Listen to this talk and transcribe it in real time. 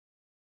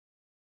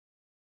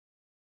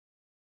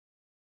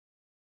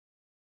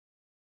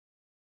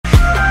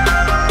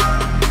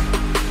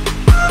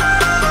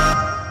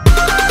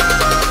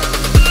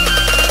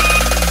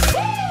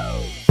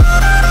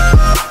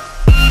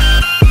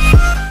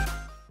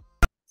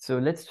So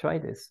let's try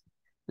this.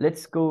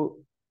 Let's go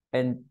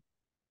and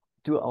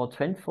do our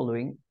trend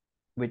following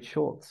with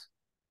shorts.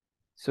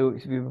 So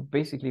we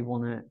basically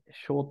want to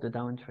short the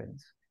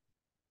downtrends.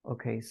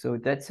 Okay, so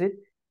that's it.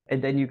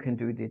 And then you can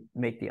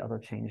make the other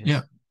changes.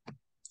 Yeah.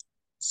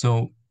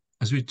 So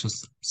as we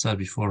just said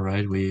before,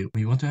 right? We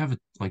want to have it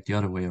like the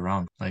other way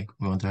around. Like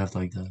we want to have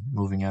like the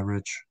moving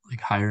average like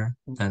higher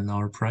than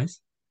our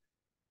price.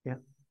 Yeah.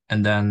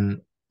 And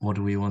then what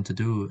do we want to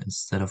do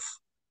instead of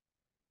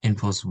in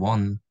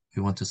 +1,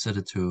 we want to set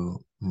it to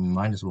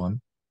 -1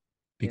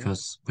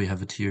 because we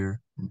have a tier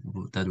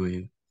that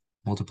we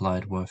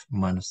multiplied with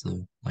minus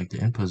the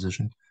in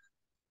position.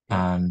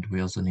 Yeah. And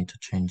we also need to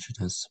change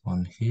this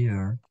one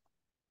here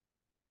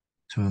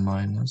to a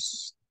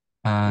minus.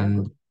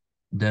 And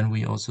then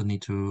we also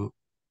need to,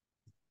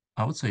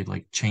 I would say,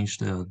 like change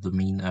the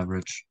mean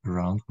average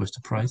around with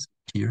the price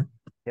here.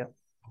 Yeah.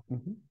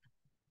 Mm-hmm.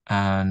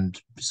 And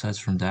besides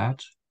from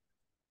that,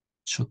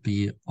 it should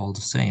be all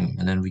the same.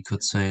 And then we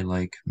could say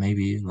like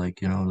maybe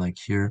like, you know, like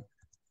here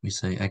we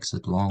say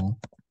exit long.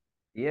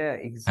 Yeah,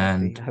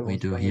 exactly. And I we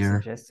was do going to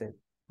here suggest it.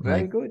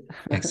 Very like good.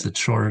 exit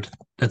short.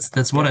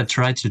 That's what I Yes.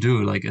 tried to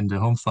do like in the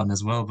home fund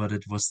as well, but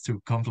it was too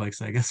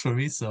complex, I guess, for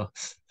me. So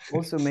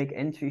Also make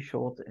entry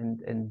short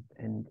and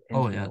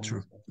oh entry yeah, long true.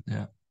 as well.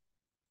 Yeah.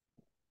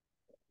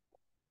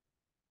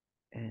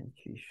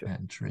 Entry short,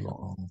 Entry long.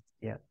 long.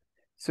 Yeah.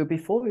 So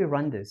before we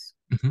run this,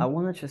 I Mhm.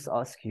 want to just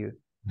ask you,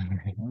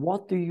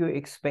 what do you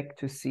expect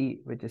to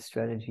see with this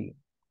strategy?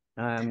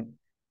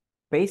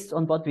 Based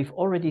on what we've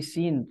already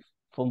seen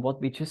from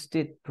what we just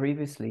did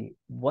previously,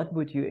 what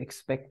would you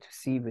expect to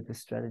see with the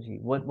strategy?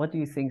 What do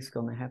you think is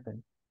going to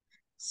happen?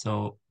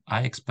 So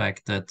I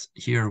expect that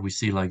here we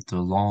see like the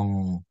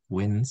long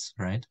wins,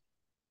 right?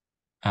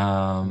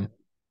 Yeah.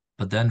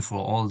 But then for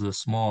all the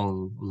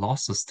small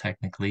losses,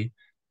 technically,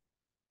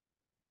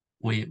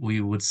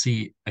 we would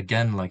see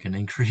again like an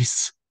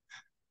increase.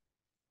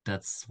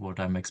 That's what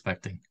I'm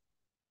expecting.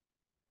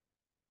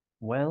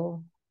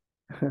 Well,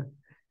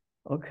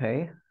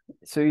 okay.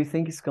 So you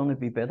think it's going to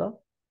be better?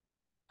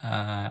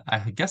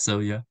 I guess so,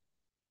 yeah.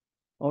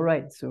 All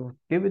right. So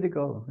give it a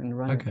go and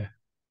run it. Okay.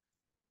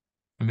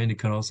 I mean, it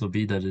can also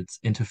be that it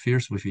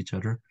interferes with each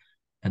other,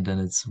 and then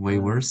it's way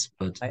Um, worse.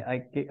 But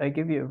I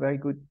give you a very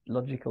good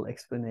logical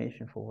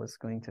explanation for what's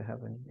going to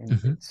happen in a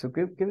mhm. bit. So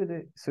give it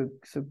a so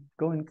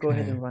go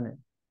ahead Okay, and run it.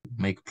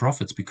 make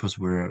profits because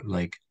we're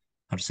like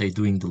how to say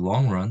doing the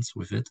long runs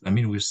with it. I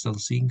mean, we're still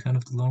seeing kind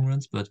of the long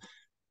runs, but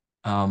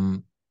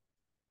um,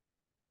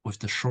 with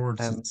the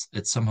shorts, Um,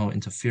 it's somehow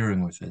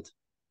interfering with it.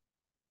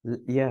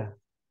 yeah.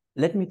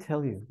 Let me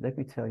tell you.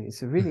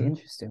 It's a really Hmm.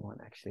 interesting one,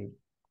 actually.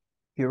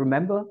 You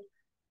remember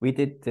we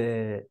did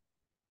the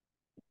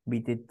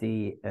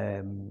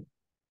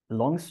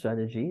long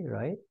strategy,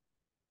 right?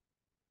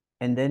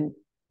 And then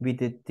we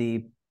did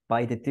the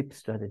buy the dip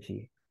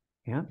strategy.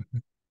 Yeah.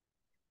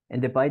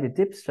 And the buy the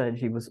dip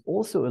strategy was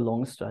also a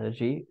long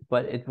strategy,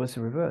 but it was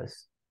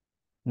reversed.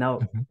 Now,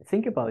 Hmm.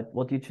 think about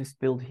what you just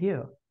built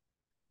here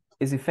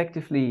is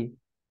effectively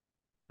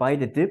buy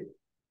the dip,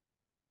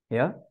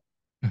 yeah,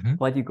 Hmm.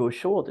 but you go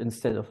short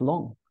instead of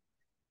long.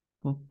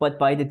 But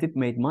buy the dip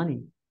made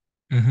money,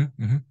 Hmm.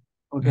 Hmm.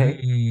 okay?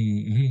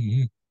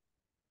 Hmm.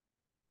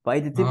 Buy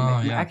the dip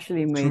Oh yeah,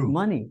 actually made true.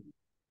 money.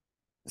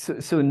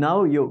 So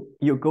now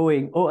you're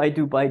going, oh, I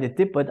do buy the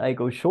dip, but I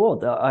go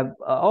short.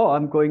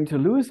 I'm going to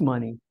lose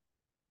money.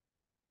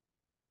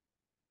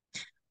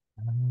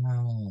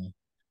 Oh,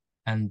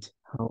 and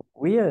How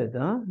weird,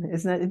 huh?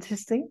 Isn't that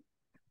interesting?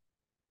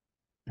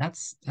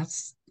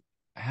 that's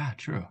yeah,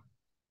 true.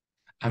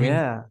 I mean,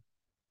 Yeah.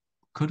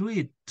 could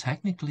we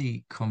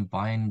technically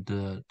combine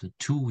the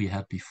two we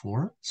had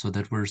before so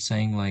that we're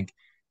saying like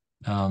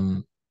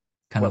um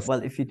kind of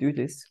Well, if you do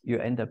this, you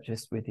end up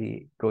just with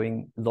the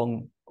going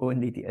long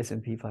only the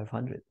S&P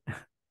 500.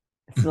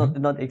 It's mhm.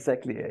 not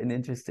exactly an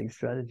interesting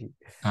strategy.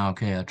 Ah,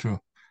 okay, yeah, true.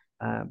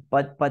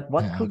 But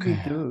what Yeah, could we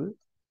okay. do?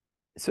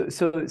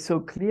 So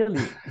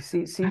clearly,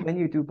 you see when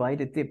you do buy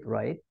the dip,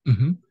 right?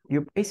 Hmm.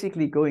 You're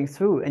basically going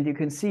through, and you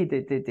can see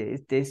that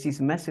there's these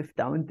massive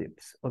down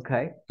dips.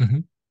 Okay,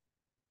 Hmm.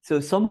 so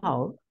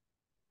somehow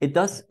it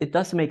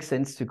does make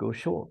sense to go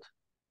short,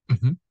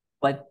 Hmm.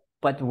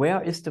 but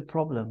where is the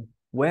problem?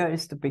 Where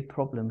is the big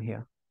problem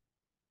here?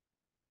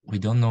 We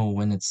don't know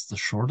when it's the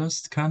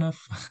shortest, kind of.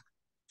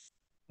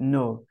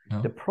 No,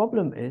 the No.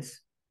 problem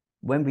is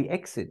when we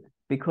exit,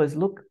 because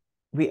look,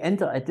 we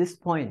enter at this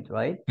point,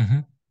 right?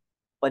 Hmm.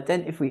 But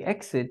then if we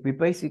exit, we're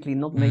basically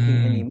not making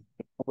any Mm,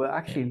 money. We're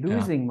actually yeah,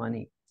 losing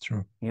money.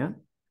 true. Yeah.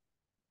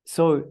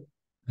 So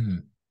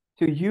Mm.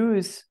 to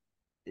use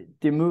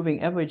the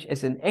moving average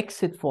as an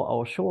exit for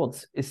our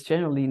shorts is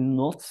generally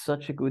not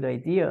such a good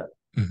idea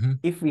Hmm.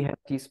 if we have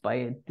these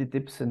buy the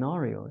dip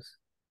scenarios.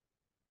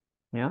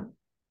 Yeah.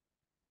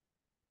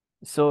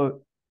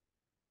 So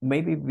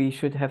maybe we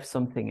should have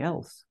something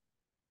else.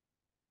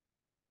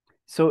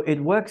 So it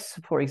works,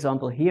 for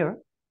example, here,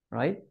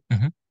 right?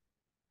 Hmm.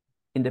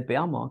 In the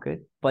bear market,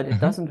 but it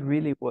Hmm. doesn't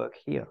really work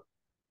here.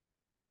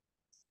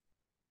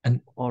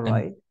 And All and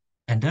right.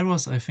 And that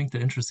was, I think, the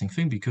interesting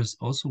thing, because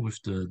also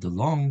with the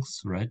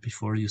longs, right?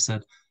 Before you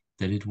said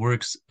that it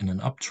works in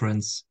an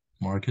uptrend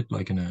market,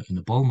 like in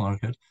a bull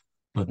market,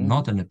 but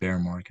not in a bear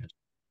market.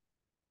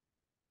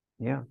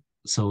 Yeah.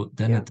 So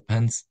then Yeah. it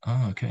depends.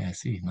 Oh, okay, I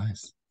see.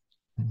 Nice.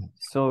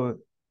 So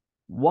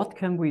what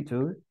can we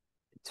do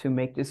to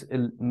make this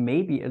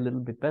maybe a little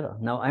bit better?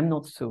 Now, I'm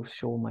not so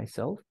sure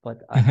myself, but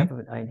I have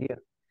an idea.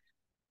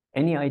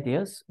 Any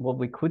ideas what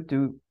we could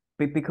do?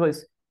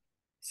 Because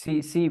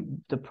see,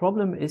 the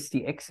problem is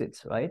the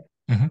exits, right?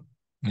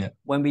 Yeah.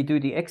 When we do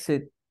the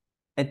exit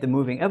at the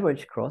moving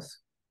average cross,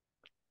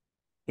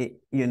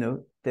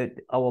 that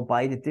our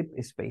buy the dip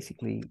is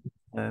basically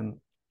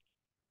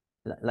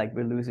like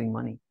we're losing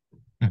money.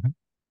 I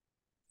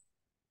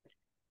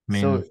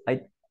So mean,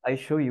 I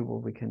show you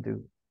what we can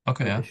do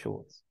okay, with yeah. the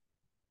shorts.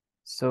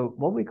 So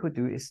what we could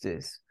do is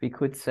this. We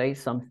could say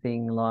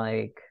something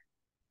like,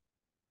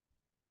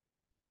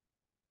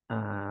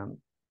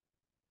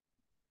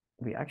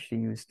 we actually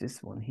use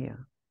this one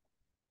here.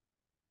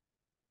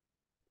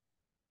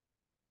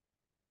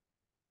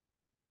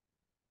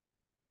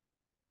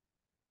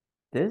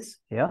 This,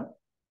 yeah,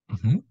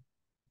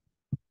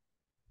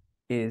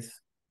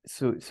 is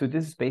so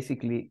this is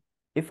basically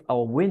if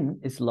our win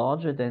is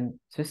larger than,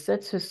 just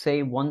let's just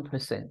say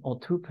 1% or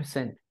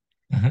 2%.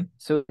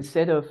 So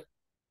instead of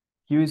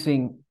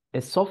using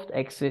a soft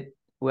exit,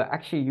 we're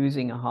actually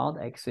using a hard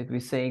exit. We're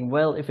saying,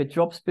 well, if it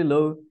drops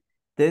below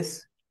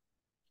this,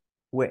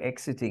 we're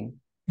exiting.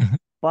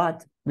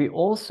 But we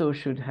also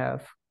should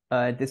have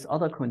this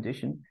other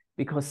condition,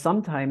 because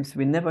sometimes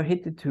we never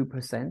hit the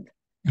 2%.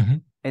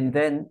 And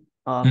then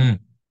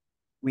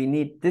we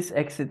need this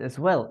exit as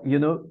well,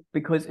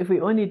 because if we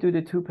only do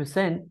the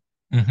 2%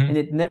 and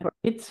it never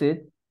hits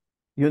it,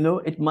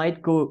 it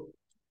might go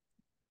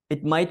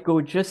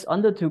just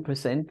under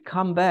 2%,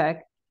 come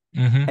back,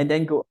 and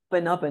then go up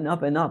and up and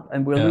up and up,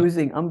 and we're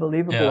losing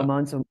unbelievable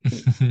amounts of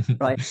money,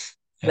 right?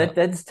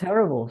 That's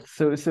terrible.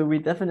 So we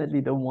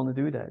definitely don't want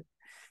to do that.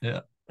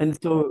 Yeah. And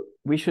so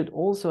we should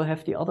also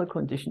have the other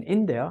condition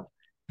in there,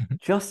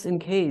 just in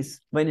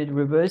case when it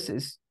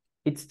reverses,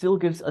 it still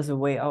gives us a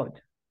way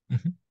out.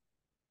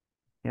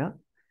 Yeah.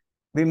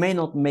 We may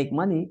not make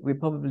money, we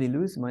probably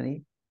lose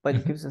money, but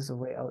it gives us a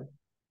way out.